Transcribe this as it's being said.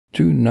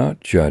Do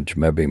not judge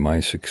maybe my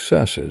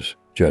successes.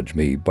 Judge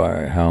me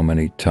by how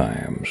many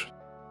times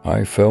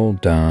I fell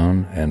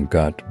down and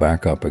got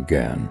back up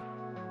again.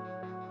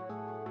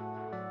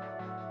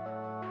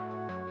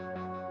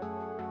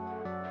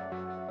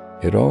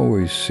 It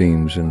always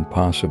seems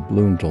impossible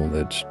until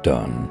it's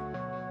done.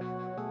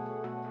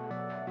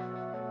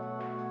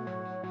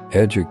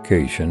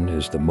 Education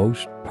is the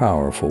most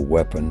powerful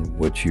weapon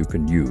which you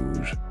can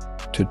use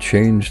to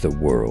change the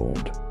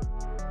world.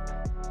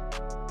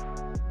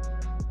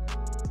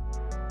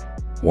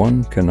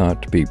 One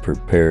cannot be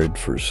prepared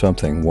for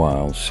something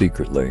while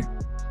secretly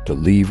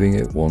believing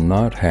it will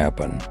not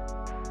happen.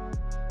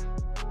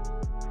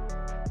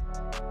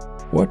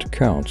 What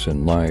counts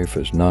in life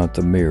is not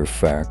the mere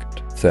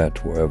fact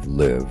that we have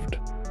lived.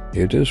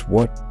 It is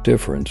what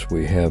difference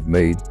we have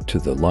made to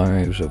the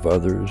lives of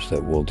others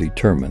that will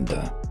determine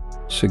the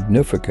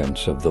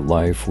significance of the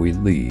life we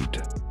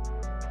lead.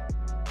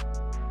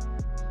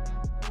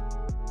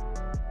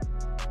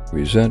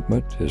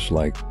 Resentment is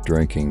like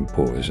drinking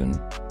poison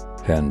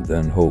and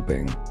then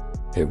hoping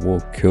it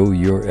will kill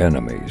your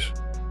enemies.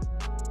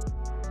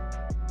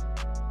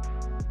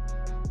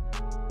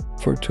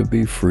 For to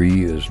be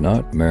free is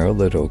not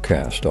merely to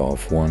cast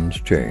off one's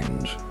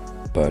chains,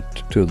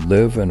 but to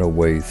live in a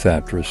way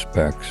that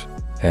respects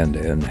and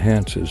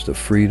enhances the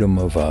freedom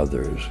of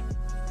others.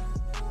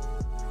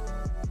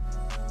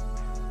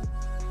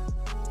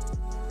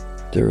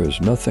 There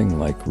is nothing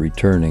like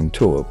returning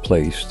to a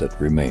place that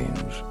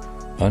remains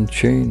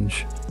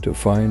unchanged to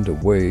find the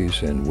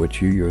ways in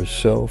which you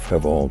yourself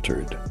have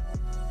altered.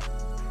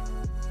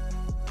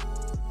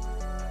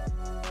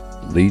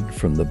 Lead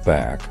from the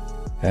back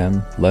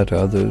and let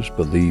others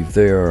believe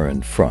they are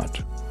in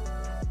front.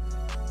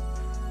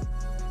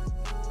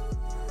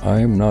 I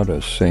am not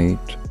a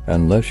saint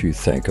unless you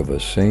think of a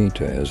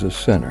saint as a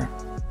sinner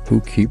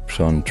who keeps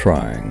on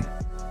trying.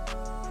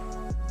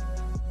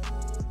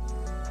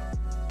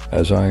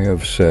 As I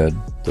have said,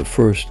 the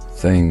first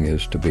thing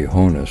is to be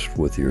honest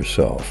with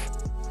yourself.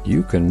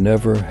 You can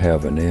never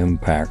have an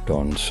impact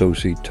on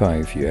society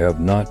if you have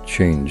not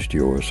changed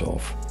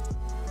yourself.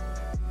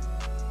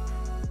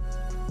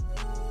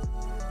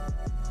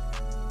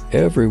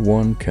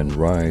 Everyone can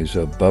rise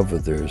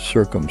above their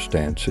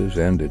circumstances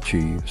and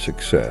achieve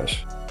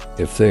success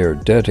if they are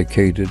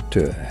dedicated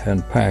to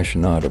and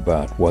passionate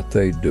about what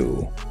they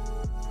do.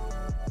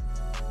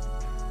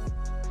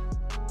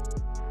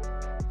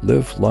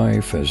 Live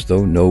life as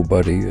though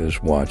nobody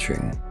is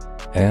watching,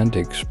 and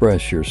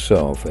express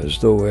yourself as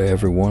though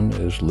everyone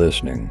is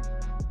listening.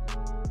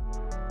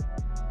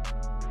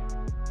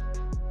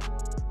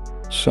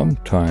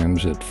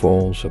 Sometimes it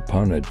falls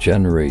upon a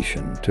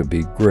generation to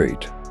be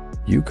great.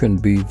 You can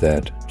be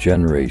that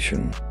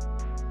generation.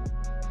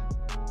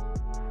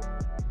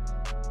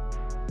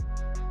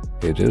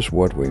 It is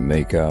what we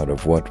make out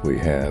of what we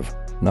have,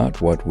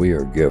 not what we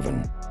are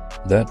given,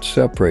 that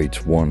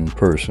separates one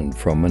person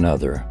from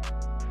another.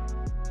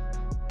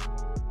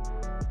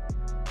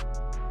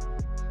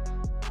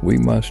 We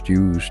must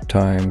use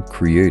time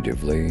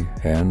creatively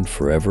and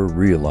forever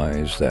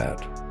realize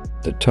that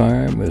the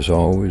time is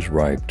always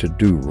ripe to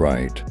do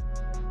right.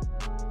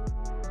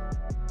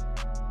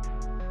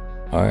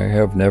 I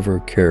have never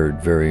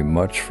cared very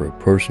much for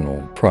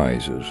personal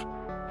prizes.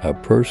 A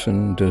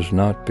person does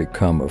not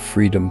become a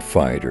freedom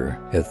fighter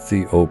at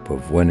the hope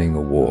of winning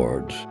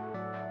awards.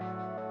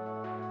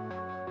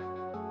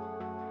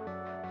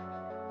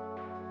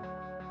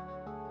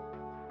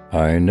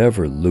 I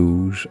never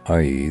lose,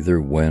 I either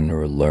win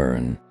or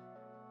learn.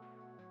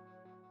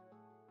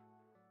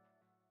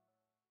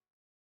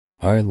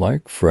 I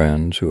like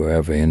friends who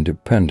have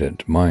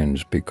independent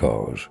minds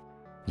because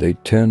they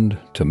tend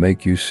to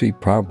make you see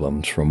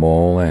problems from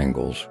all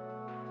angles.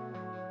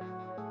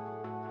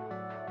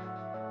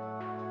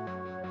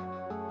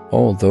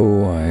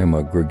 Although I am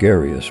a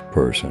gregarious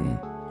person,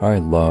 I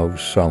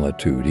love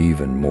solitude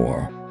even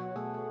more.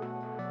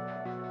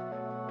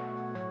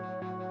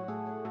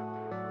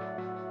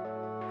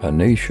 A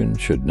nation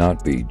should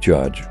not be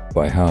judged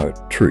by how it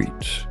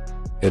treats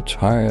its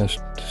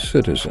highest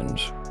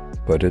citizens,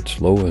 but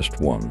its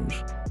lowest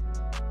ones.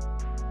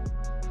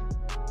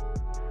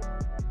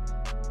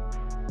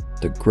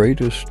 The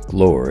greatest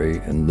glory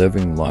in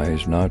living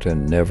lies not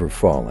in never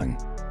falling,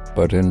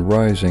 but in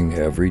rising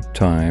every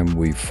time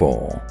we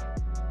fall.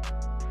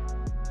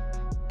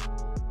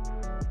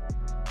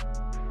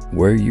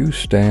 Where you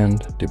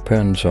stand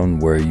depends on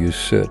where you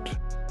sit.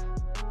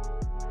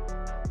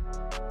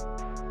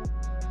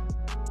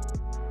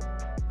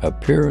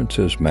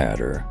 Appearances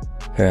matter,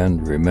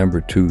 and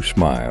remember to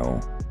smile.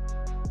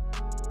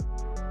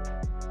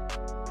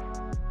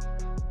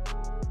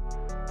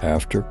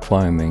 After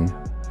climbing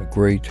a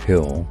great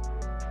hill,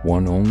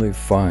 one only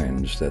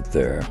finds that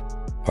there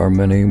are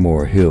many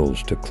more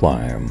hills to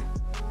climb.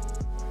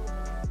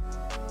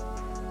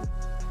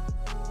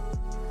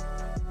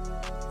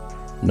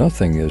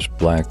 Nothing is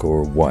black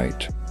or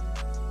white.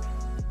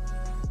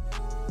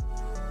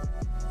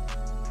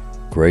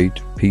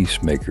 Great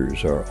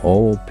peacemakers are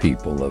all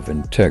people of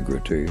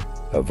integrity,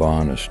 of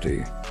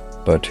honesty,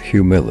 but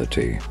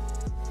humility.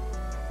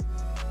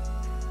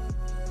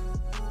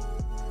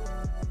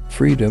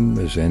 Freedom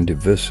is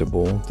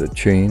indivisible, the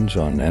chains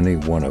on any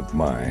one of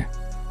my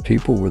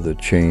people were the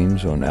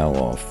chains on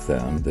all of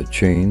them, the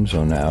chains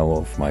on all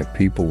of my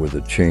people were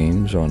the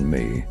chains on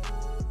me.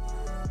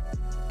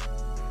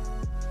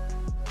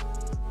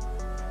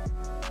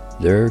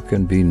 There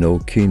can be no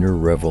keener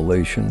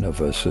revelation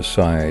of a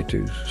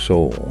society's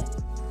soul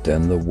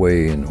than the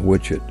way in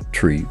which it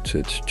treats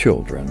its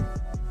children.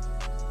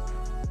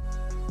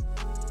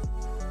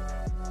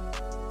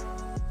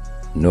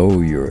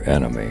 Know your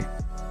enemy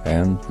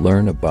and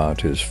learn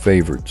about his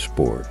favorite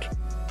sport.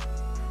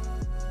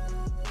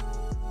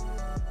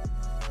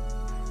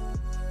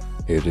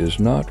 It is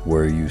not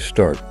where you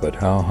start, but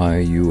how high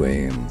you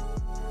aim.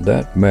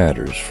 That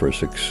matters for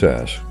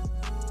success.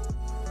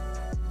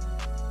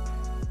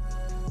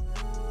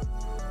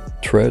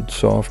 Tread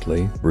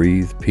softly,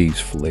 breathe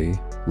peacefully,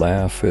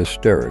 laugh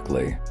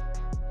hysterically.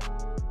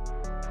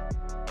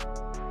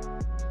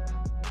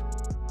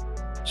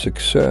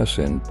 Success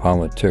in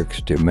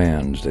politics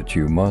demands that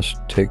you must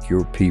take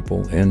your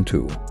people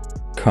into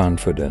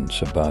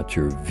confidence about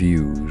your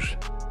views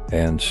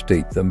and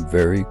state them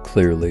very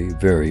clearly,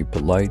 very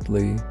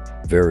politely,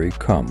 very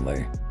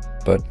calmly,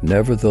 but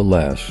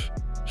nevertheless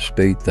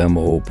state them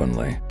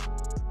openly.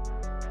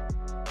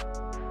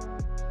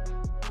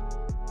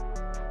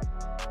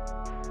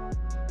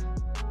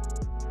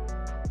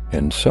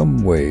 In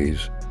some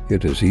ways,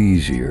 it is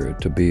easier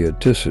to be a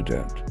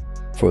dissident,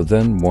 for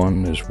then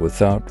one is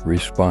without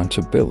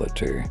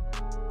responsibility.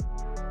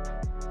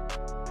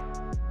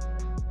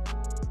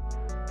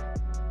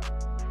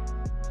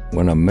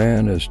 When a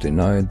man is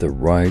denied the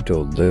right to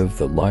live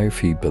the life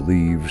he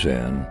believes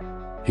in,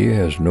 he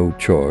has no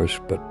choice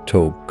but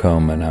to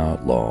become an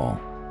outlaw.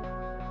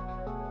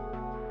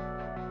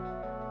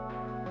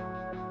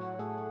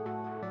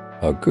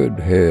 A good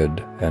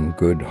head and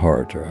good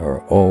heart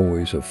are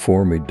always a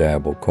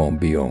formidable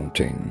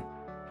combination,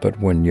 but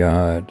when you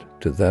add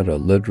to that a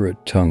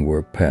literate tongue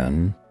or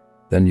pen,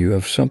 then you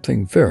have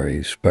something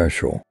very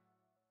special.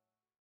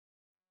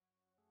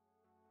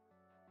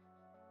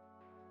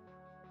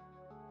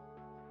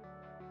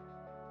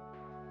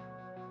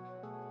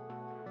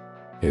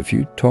 If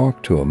you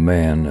talk to a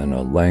man in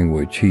a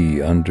language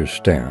he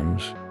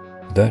understands,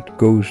 that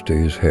goes to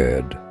his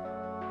head.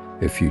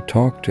 If you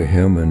talk to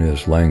him in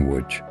his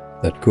language,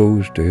 that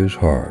goes to his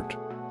heart.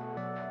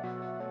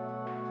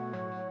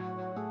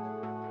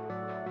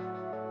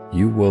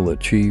 You will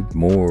achieve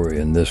more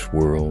in this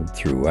world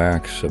through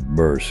acts of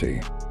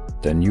mercy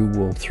than you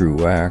will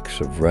through acts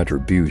of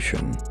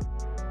retribution.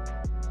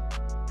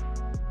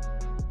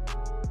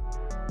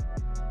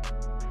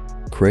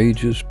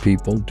 Courageous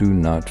people do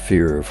not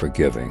fear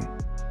forgiving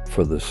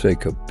for the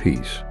sake of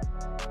peace.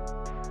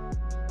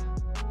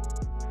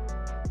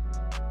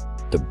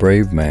 The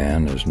brave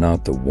man is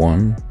not the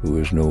one who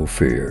has no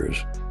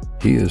fears.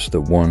 He is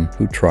the one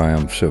who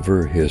triumphs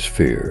over his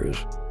fears.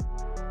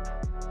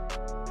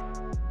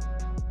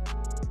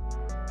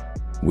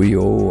 We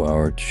owe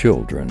our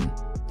children,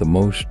 the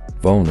most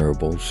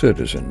vulnerable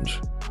citizens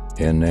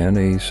in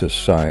any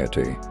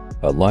society,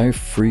 a life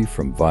free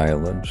from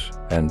violence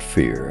and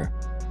fear.